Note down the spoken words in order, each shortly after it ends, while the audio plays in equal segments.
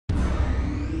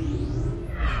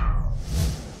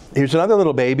Here's another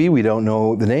little baby. We don't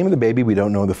know the name of the baby. We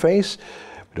don't know the face.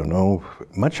 We don't know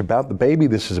much about the baby.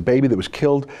 This is a baby that was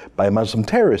killed by a Muslim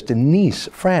terrorist in Nice,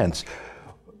 France,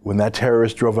 when that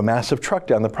terrorist drove a massive truck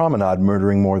down the promenade,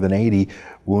 murdering more than 80,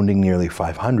 wounding nearly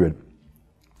 500.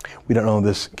 We don't know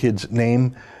this kid's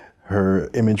name. Her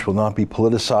image will not be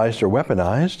politicized or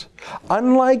weaponized.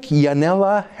 Unlike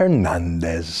Yanela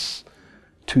Hernandez,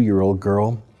 2-year-old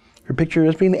girl. Her picture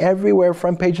has been everywhere,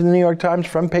 front page of the New York Times,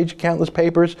 front page of countless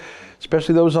papers,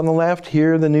 especially those on the left.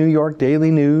 Here, the New York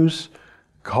Daily News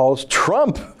calls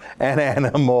Trump an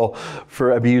animal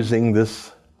for abusing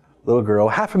this little girl.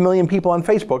 500,000 people on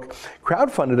Facebook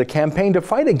crowdfunded a campaign to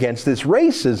fight against this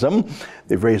racism.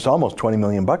 They've raised almost $20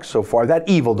 million so far. That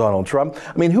evil Donald Trump.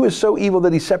 I mean, who is so evil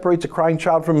that he separates a crying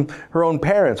child from her own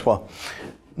parents? Well,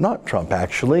 not Trump,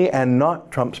 actually, and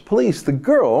not Trump's police. The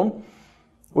girl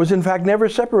was in fact never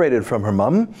separated from her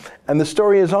mom, and the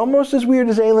story is almost as weird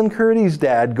as Alan Kurdi's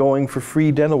dad going for free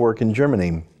dental work in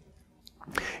Germany.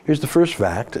 Here's the first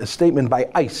fact, a statement by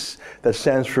ICE, that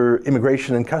stands for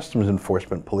Immigration and Customs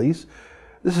Enforcement Police.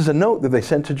 This is a note that they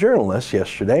sent to journalists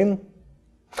yesterday.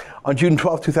 On June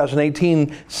 12,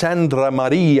 2018, Sandra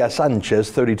Maria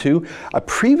Sanchez, 32, a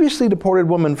previously deported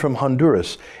woman from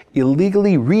Honduras,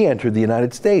 illegally re-entered the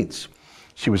United States.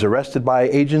 She was arrested by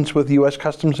agents with U.S.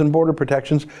 Customs and Border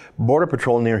Protection's Border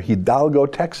Patrol near Hidalgo,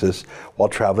 Texas, while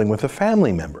traveling with a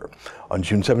family member. On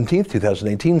June 17,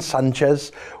 2018,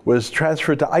 Sanchez was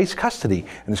transferred to ICE custody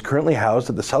and is currently housed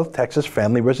at the South Texas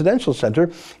Family Residential Center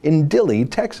in Dilley,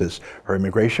 Texas. Her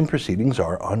immigration proceedings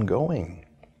are ongoing.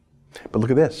 But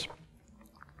look at this.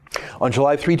 On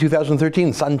July 3,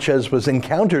 2013, Sanchez was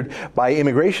encountered by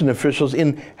immigration officials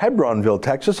in Hebronville,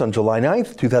 Texas. On July 9,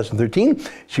 2013,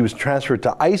 she was transferred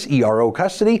to ICE ERO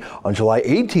custody. On July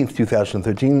 18,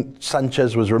 2013,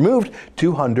 Sanchez was removed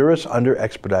to Honduras under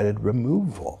expedited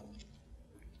removal.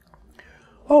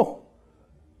 Oh,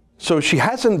 so she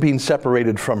hasn't been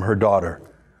separated from her daughter.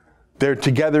 They're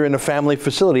together in a family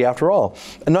facility after all.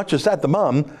 And not just that, the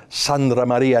mom, Sandra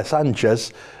Maria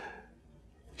Sanchez,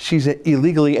 she's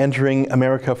illegally entering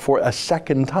America for a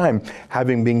second time,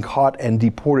 having been caught and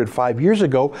deported 5 years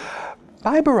ago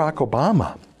by Barack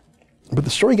Obama. But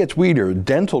the story gets weirder,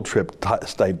 dental trip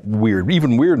type weird,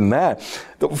 even weirder than that.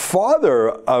 The father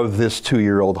of this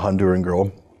 2-year-old Honduran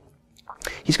girl,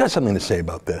 he's got something to say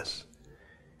about this.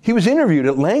 He was interviewed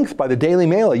at length by the Daily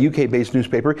Mail, a UK-based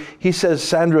newspaper. He says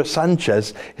Sandra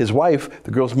Sanchez, his wife,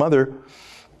 the girl's mother,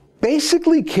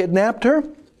 basically kidnapped her.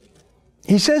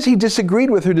 He says he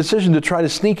disagreed with her decision to try to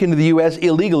sneak into the U.S.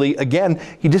 illegally. Again,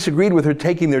 he disagreed with her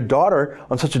taking their daughter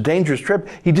on such a dangerous trip.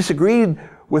 He disagreed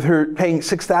with her paying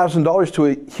 $6,000 to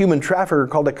a human trafficker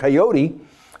called a coyote,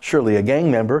 surely a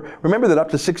gang member. Remember that up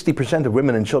to 60% of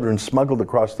women and children smuggled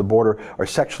across the border are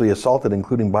sexually assaulted,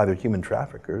 including by their human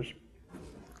traffickers.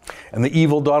 And the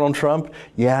evil Donald Trump,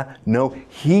 yeah, no,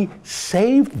 he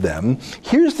saved them.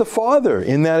 Here's the father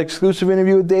in that exclusive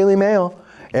interview with Daily Mail.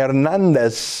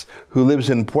 Hernandez, who lives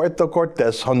in Puerto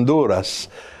Cortes, Honduras,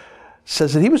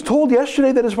 says that he was told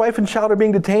yesterday that his wife and child are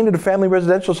being detained at a family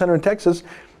residential center in Texas,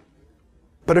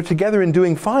 but are together and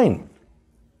doing fine.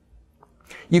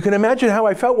 You can imagine how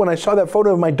I felt when I saw that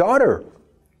photo of my daughter.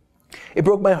 It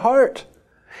broke my heart.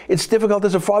 It's difficult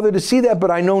as a father to see that,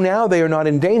 but I know now they are not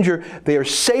in danger. They are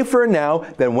safer now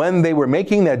than when they were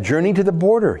making that journey to the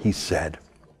border, he said.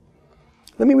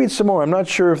 Let me read some more. I'm not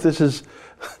sure if this is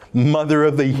Mother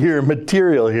of the Year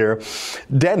material here.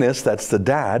 Dennis, that's the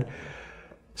dad,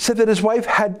 said that his wife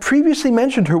had previously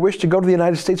mentioned her wish to go to the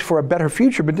United States for a better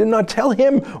future, but did not tell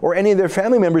him or any of their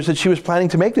family members that she was planning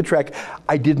to make the trek.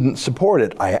 I didn't support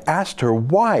it. I asked her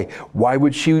why. Why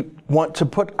would she want to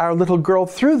put our little girl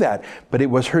through that? But it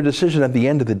was her decision at the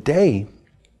end of the day.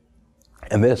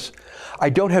 And this, I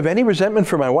don't have any resentment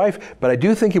for my wife, but I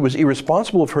do think it was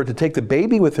irresponsible of her to take the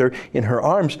baby with her in her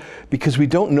arms because we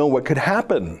don't know what could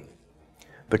happen.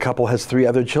 The couple has 3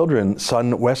 other children,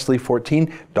 son Wesley,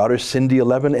 14, daughter Cindy,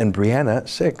 11, and Brianna,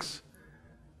 6.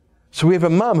 So we have a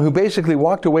mom who basically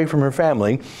walked away from her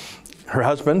family, her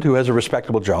husband, who has a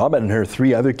respectable job, and her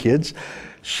 3 other kids.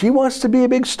 She wants to be a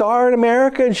big star in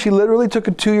America, and she literally took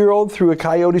a 2-year-old through a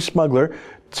coyote smuggler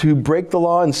to break the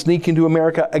law and sneak into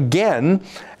America again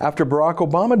after Barack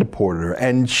Obama deported her.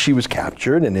 And she was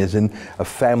captured and is in a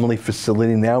family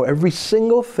facility now. Every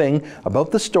single thing about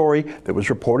the story that was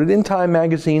reported in Time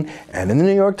magazine and in the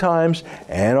New York Times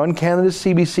and on Canada's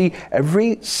CBC,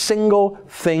 every single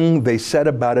thing they said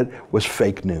about it was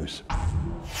fake news.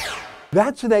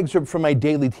 That's an excerpt from my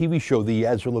daily TV show, The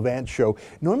Ezra Levant Show.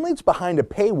 Normally it's behind a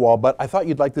paywall, but I thought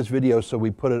you'd like this video, so we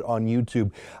put it on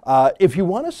YouTube. If you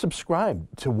want to subscribe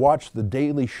to watch the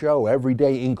daily show every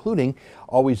day, including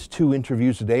always 2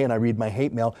 interviews a day, and I read my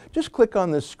hate mail, just click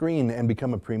on this screen and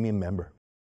become a premium member.